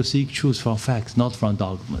said we should seek truth from facts, not from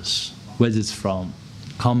dogmas, whether it's from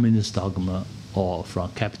communist dogma or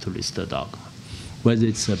from capitalist dogma, whether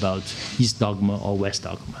it's about East dogma or West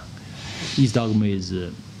dogma. East dogma is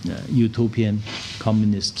a utopian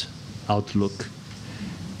communist outlook.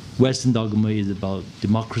 Western dogma is about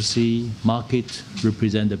democracy, market,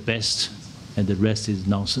 represent the best, and the rest is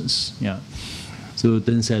nonsense. Yeah. So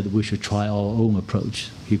Deng said we should try our own approach.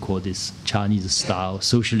 He called this Chinese-style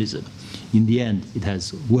socialism. In the end, it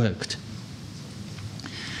has worked.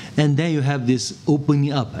 And then you have this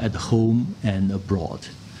opening up at home and abroad.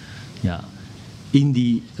 Yeah. In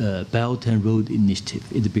the Belt and Road Initiative,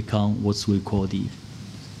 it became what we call the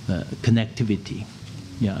connectivity.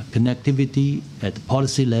 Yeah, connectivity at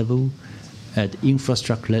policy level, at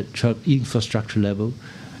infrastructure level,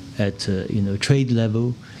 at trade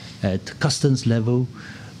level, at customs level,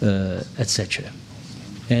 etc.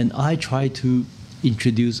 And I try to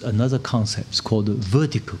introduce another concept called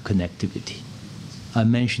vertical connectivity. I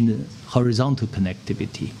mentioned horizontal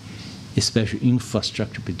connectivity, especially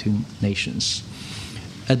infrastructure between nations.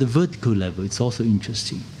 At the vertical level, it's also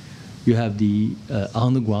interesting. You have the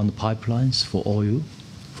underground pipelines for oil,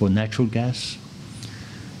 for natural gas.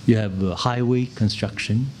 You have highway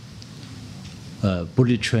construction,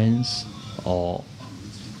 bullet trains or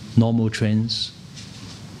normal trains,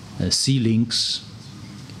 sea links,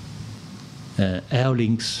 air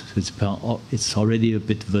links. It's already a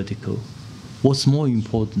bit vertical. What's more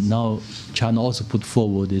important now, China also put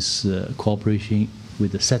forward this cooperation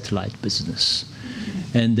with the satellite business.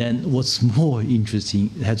 And then what's more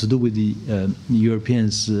interesting, it has to do with the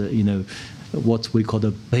Europeans, what we call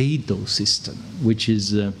the Beidou system, which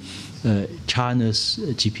is China's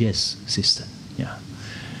GPS system. Yeah.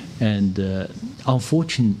 And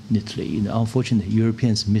unfortunately,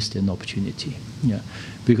 Europeans missed an opportunity. Yeah.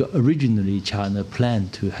 Because originally China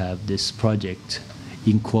planned to have this project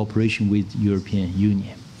in cooperation with European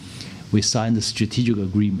Union. We signed a strategic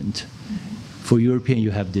agreement. For European,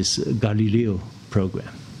 you have this Galileo program.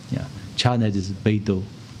 Yeah. China has this Beidou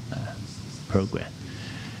program.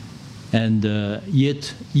 And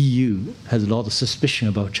yet EU has a lot of suspicion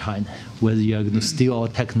about China, whether you are going to steal our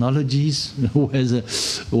technologies, whether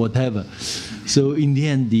whatever. So in the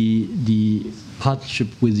end, the partnership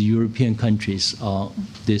with the European countries on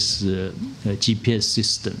this GPS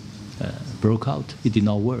system broke out. It did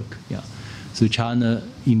not work. Yeah. So China,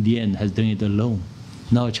 in the end, has done it alone.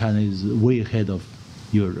 Now China is way ahead of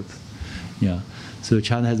Europe. Yeah. So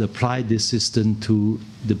China has applied this system to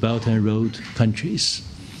the Belt and Road countries.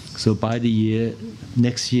 So by the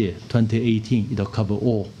next year, 2018, it'll cover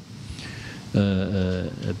all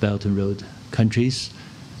Belt and Road countries.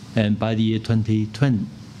 And by the year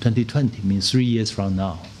 2020, means 3 years from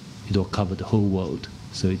now, it will cover the whole world.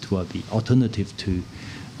 So it will be alternative to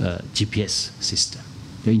GPS system.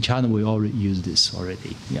 In China, we already use this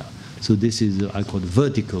already. Yeah. So this is, I call it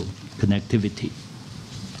vertical connectivity.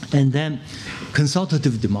 And then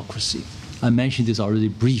consultative democracy. I mentioned this already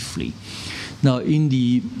briefly. Now, in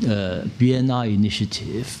the BNI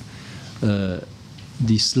initiative,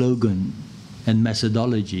 the slogan and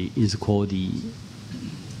methodology is called the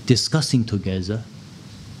discussing together,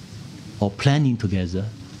 or planning together,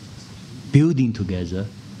 building together,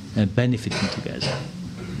 and benefiting together.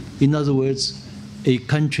 In other words, a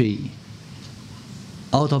country,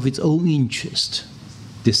 out of its own interest,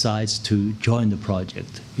 decides to join the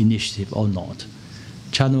project, initiative or not.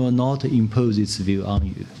 China will not impose its view on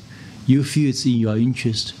you. You feel it's in your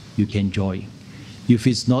interest, you can join. If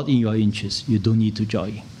it's not in your interest, you don't need to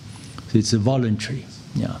join. So it's a voluntary.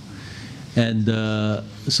 Yeah. And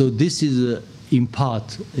so this is in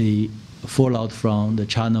part a fallout from the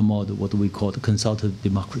China model, what we call the consultative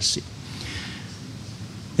democracy.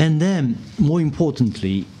 And then, more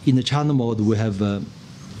importantly, in the China model, we have a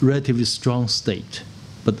relatively strong state.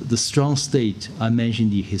 But the strong state, I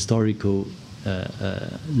mentioned the historical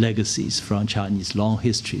legacies from Chinese long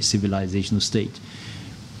history, civilizational state.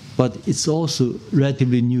 But it's also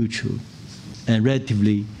relatively neutral and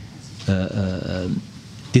relatively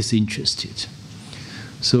disinterested.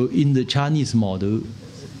 So in the Chinese model,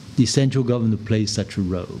 the central government plays such a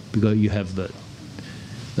role because you have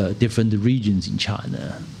different regions in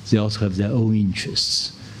China. They also have their own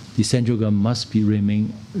interests. The central government must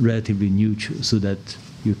remain relatively neutral so that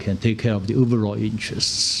you can take care of the overall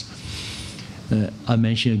interests. I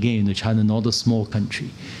mentioned again, China not a small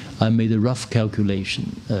country. I made a rough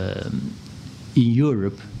calculation. In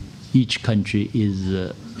Europe, each country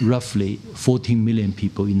is roughly 14 million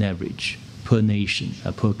people in average per nation,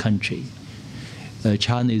 per country.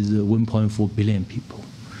 China is 1.4 billion people.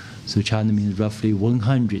 So China means roughly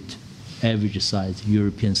 100 average-sized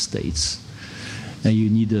European states. And you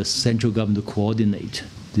need a central government to coordinate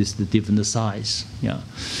this, the different size. Yeah.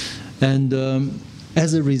 And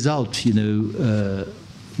as a result, you know,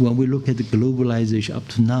 when we look at the globalization up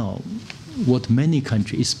to now, what many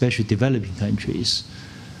countries, especially developing countries,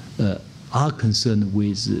 are concerned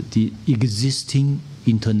with the existing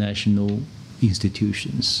international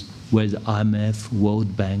institutions, whether IMF,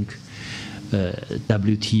 World Bank,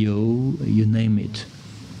 WTO, you name it.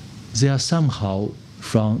 They are somehow,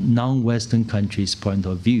 from non-Western countries' point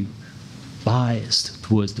of view, biased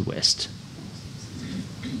towards the West.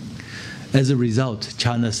 As a result,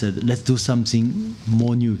 China said, let's do something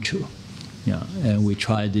more neutral. Yeah, and we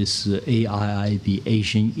tried this AIIB,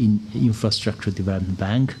 Asian Infrastructure Development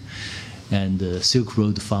Bank, and the Silk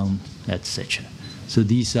Road Fund, etc. So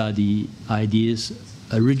these are the ideas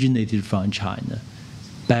originated from China,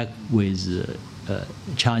 backed with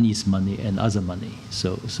Chinese money and other money.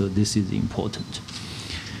 So this is important.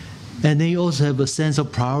 And they also have a sense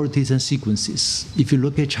of priorities and sequences. If you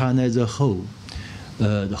look at China as a whole,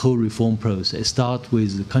 the whole reform process starts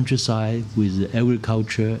with the countryside, with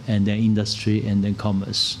agriculture, and then industry, and then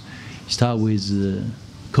commerce. Start with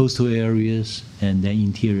coastal areas, and then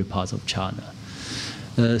interior parts of China.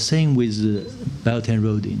 Same with the Belt and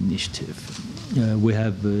Road Initiative. We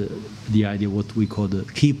have the idea what we call the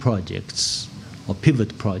key projects, or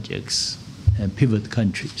pivot projects, and pivot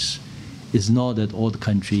countries. It's not that all the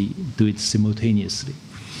countries do it simultaneously.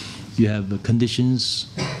 You have conditions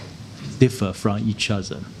differ from each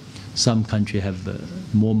other. Some countries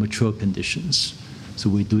have more mature conditions, so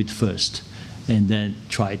we do it first, and then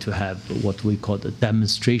try to have what we call the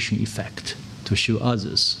demonstration effect to show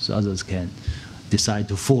others, so others can decide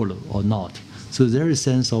to follow or not. So there is a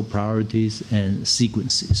sense of priorities and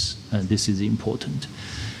sequences, and this is important.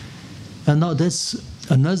 And now that's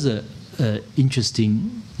another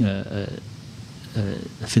interesting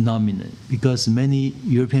phenomenon, because many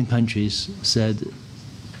European countries said,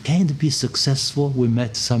 can it be successful? We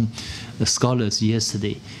met some scholars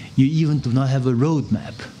yesterday. You even do not have a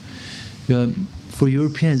roadmap. For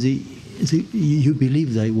Europeans, you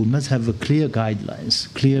believe that we must have a clear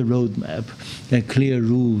guidelines, clear roadmap, and clear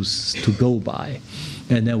rules to go by,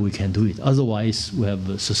 and then we can do it. Otherwise, we have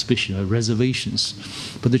a suspicion or reservations.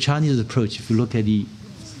 But the Chinese approach, if you look at the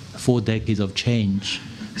 4 decades of change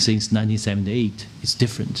since 1978, it's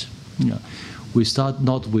different. You know, we start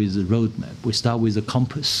not with a roadmap, we start with a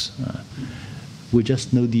compass. We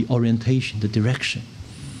just know the orientation, the direction.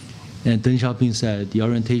 And Deng Xiaoping said the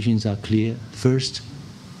orientations are clear. First,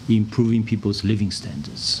 improving people's living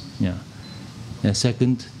standards. Yeah. And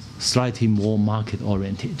second, slightly more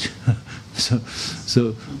market-oriented.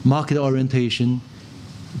 so market orientation,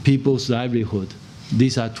 people's livelihood,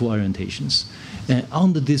 these are 2 orientations. And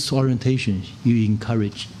under this orientation, you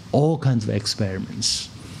encourage all kinds of experiments.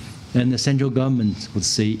 And the central government would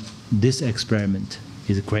say, this experiment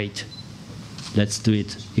is great. Let's do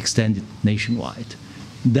it, extend it nationwide.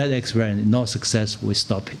 That experiment is not successful, we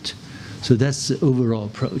stop it. So that's the overall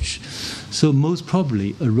approach. So most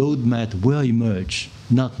probably a roadmap will emerge,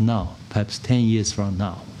 not now, perhaps 10 years from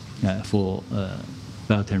now, for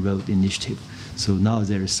Belt and Road Initiative. So now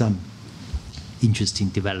there is some interesting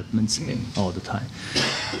developments all the time.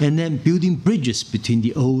 And then building bridges between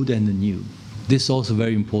the old and the new. This is also a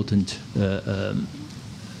very important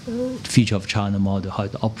feature of China model, how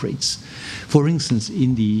it operates. For instance,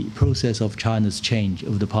 in the process of China's change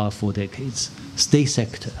over the past 4 decades, state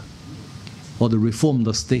sector, or the reform of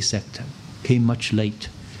the state sector, came much late.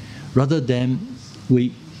 Rather than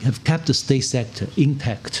we have kept the state sector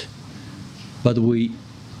intact, but we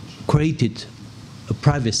created a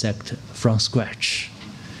private sector from scratch.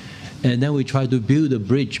 And then we try to build a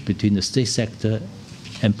bridge between the state sector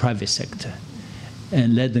and private sector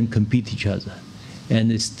and let them compete each other. And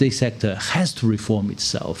the state sector has to reform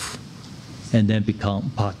itself and then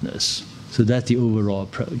become partners. So that's the overall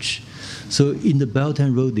approach. So in the Belt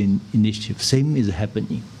and Road Initiative, same is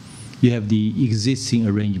happening. You have the existing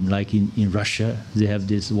arrangement, like in Russia, they have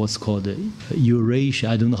this what's called the Eurasian,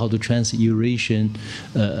 I don't know how to translate, Eurasian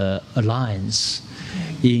alliance,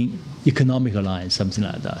 in economic alliance, something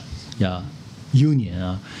like that. Yeah,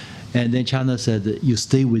 union. And then China said, you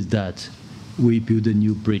stay with that. We build a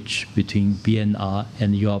new bridge between BNR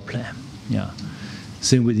and your plan. Yeah.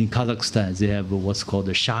 Same within Kazakhstan, they have what's called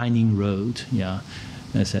the Shining Road. Yeah.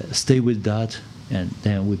 And I said, stay with that, and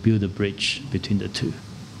then we build a bridge between the two.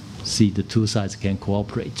 See, the two sides can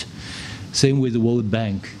cooperate. Same with the World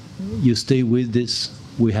Bank. You stay with this,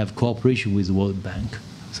 we have cooperation with the World Bank.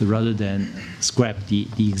 So rather than scrap the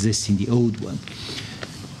existing, the old one.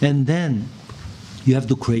 And then you have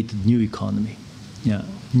to create a new economy, yeah,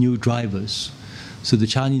 new drivers. So the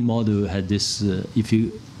Chinese model had this, if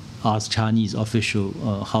you ask Chinese official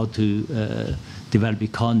how to develop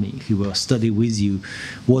economy, he will study with you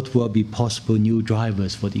what will be possible new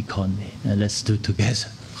drivers for the economy. And let's do together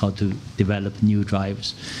how to develop new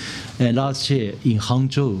drivers. And last year in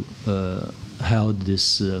Hangzhou held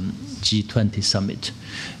this G20 summit.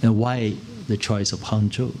 And why the choice of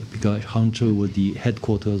Hangzhou? Because Hangzhou was the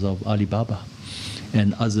headquarters of Alibaba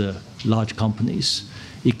and other large companies,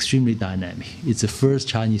 extremely dynamic. It's the first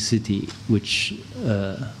Chinese city which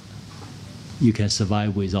you can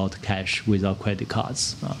survive without cash, without credit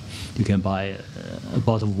cards. You can buy a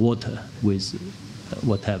bottle of water with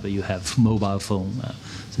whatever you have, mobile phone.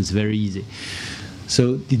 So it's very easy.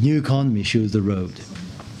 So the new economy shows the road.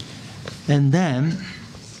 And then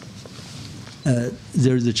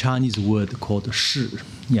there's a Chinese word called shi,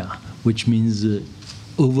 yeah, which means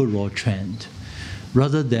overall trend.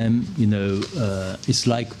 Rather than, it's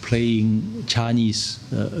like playing Chinese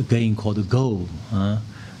game called Go.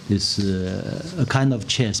 It's a kind of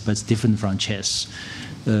chess, but it's different from chess.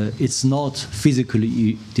 It's not physically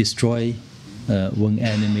you destroy one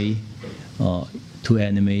enemy, two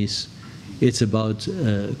enemies. It's about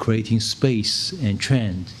creating space and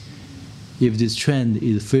trend. If this trend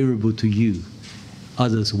is favorable to you,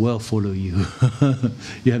 others will follow you.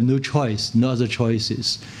 You have no choice, no other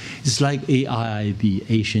choices. It's like AIIB,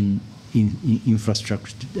 Asian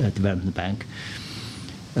Infrastructure Development Bank.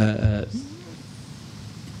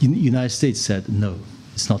 United States said, no,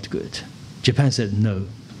 it's not good. Japan said, no.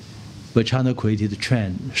 But China created a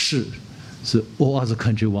trend, shi. So all other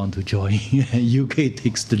countries want to join. UK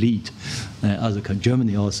takes the lead. Other countries,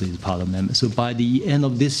 Germany also is part of member. So by the end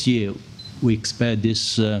of this year, we expect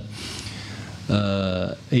this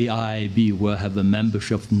AIIB will have a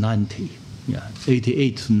membership of 90,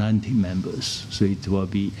 88 to 90 members. So it will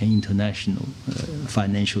be an international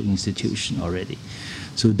financial institution already.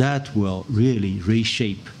 So that will really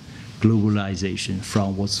reshape globalization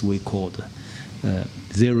from what we call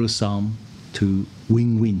zero-sum to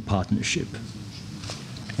win-win partnership.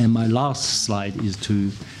 And my last slide is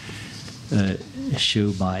to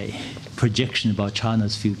show my projection about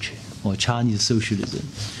China's future, or Chinese socialism.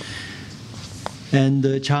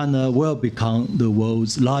 And China will become the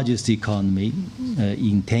world's largest economy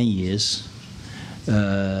in 10 years.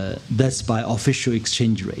 That's by official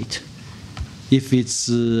exchange rate. If it's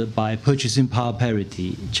by purchasing power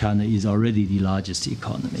parity, China is already the largest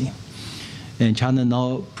economy. And China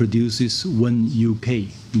now produces 1 UK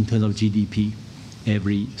in terms of GDP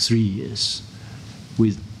every 3 years,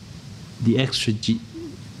 with the extra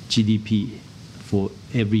GDP for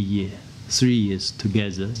every year. 3 years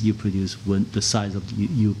together, you produce the size of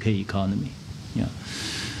the UK economy. Yeah.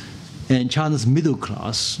 And China's middle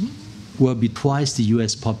class will be twice the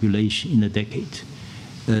US population in a decade.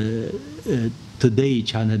 Today,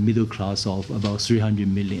 China middle class of about 300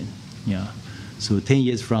 million. Yeah. So 10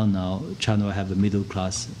 years from now, China will have a middle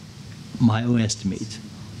class, my own estimate,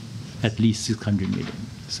 at least 600 million.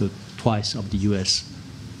 So twice of the US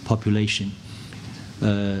population.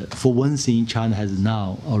 For one thing, China has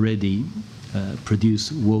now already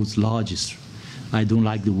produced world's largest, I don't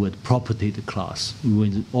like the word property class,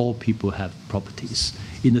 when all people have properties.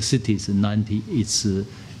 In the cities, it's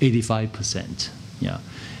 85%. Yeah.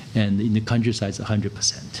 And in the countryside, it's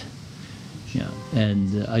 100%. Yeah.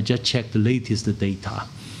 And I just checked the latest data.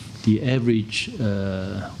 The average,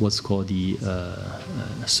 what's called the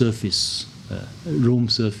surface, room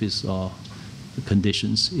surface or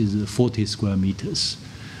conditions is 40 square meters.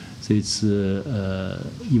 So it's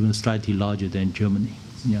even slightly larger than Germany.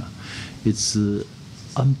 Yeah, it's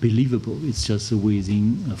unbelievable. It's just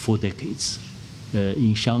within 4 decades.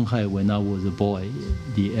 In Shanghai, when I was a boy,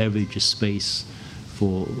 the average space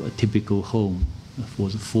for a typical home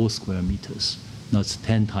was 4 square meters. Now it's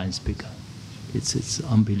 10 times bigger. It's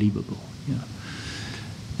unbelievable. Yeah.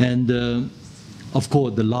 And of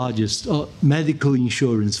course, the largest medical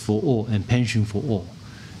insurance for all and pension for all.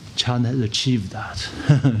 China has achieved that.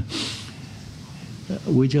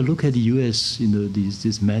 We just look at the U.S.,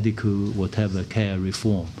 this medical whatever care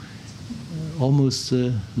reform, almost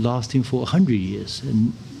lasting for 100 years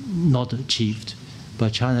and not achieved.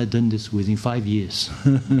 But China has done this within 5 years.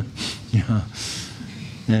 Yeah.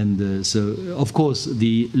 And so, of course,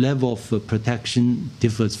 the level of protection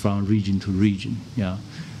differs from region to region. Yeah.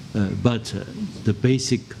 But the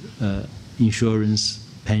basic insurance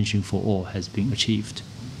pension for all has been achieved.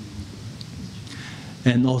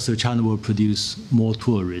 And also China will produce more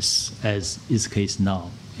tourists, as is the case now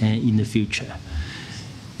and in the future.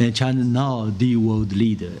 And China now the world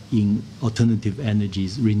leader in alternative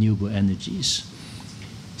energies, renewable energies.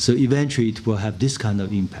 So eventually it will have this kind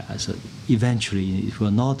of impact. So eventually it will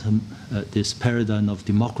not this paradigm of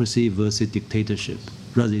democracy versus dictatorship.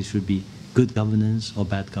 Rather it should be good governance or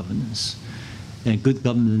bad governance. And good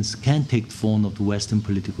governance can take the form of the Western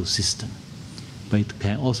political system, but it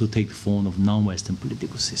can also take the form of non-Western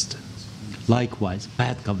political system. Likewise,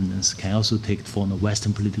 bad governance can also take the form of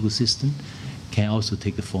Western political system, can also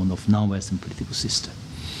take the form of non-Western political system.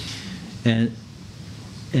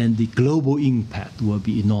 And the global impact will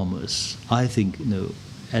be enormous. I think,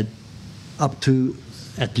 up to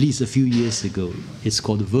at least a few years ago, it's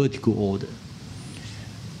called vertical order.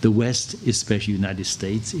 The West, especially United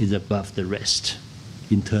States, is above the rest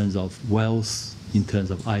in terms of wealth, in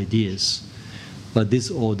terms of ideas. But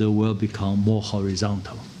this order will become more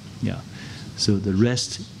horizontal. Yeah. So the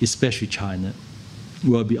rest, especially China,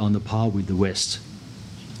 will be on the par with the West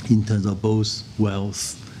in terms of both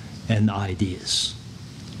wealth and ideas.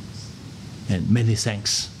 And many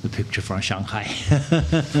thanks, the picture from Shanghai.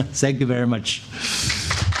 Thank you very much.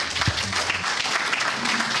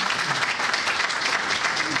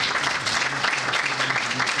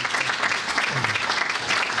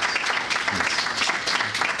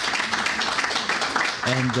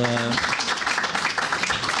 And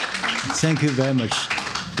thank you very much.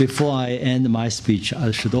 Before I end my speech,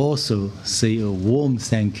 I should also say a warm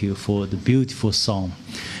thank you for the beautiful song.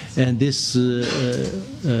 And this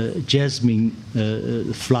jasmine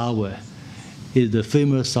flower is the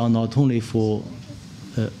famous song not only for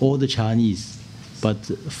all the Chinese, but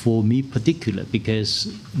for me particular, because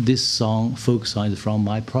this song, folk song, is from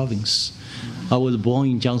my province. I was born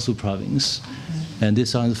in Jiangsu province, and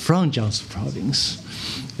this song is from Jiangsu province.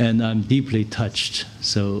 And I'm deeply touched.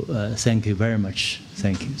 So thank you very much.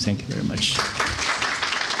 Thank you. Thank you very much.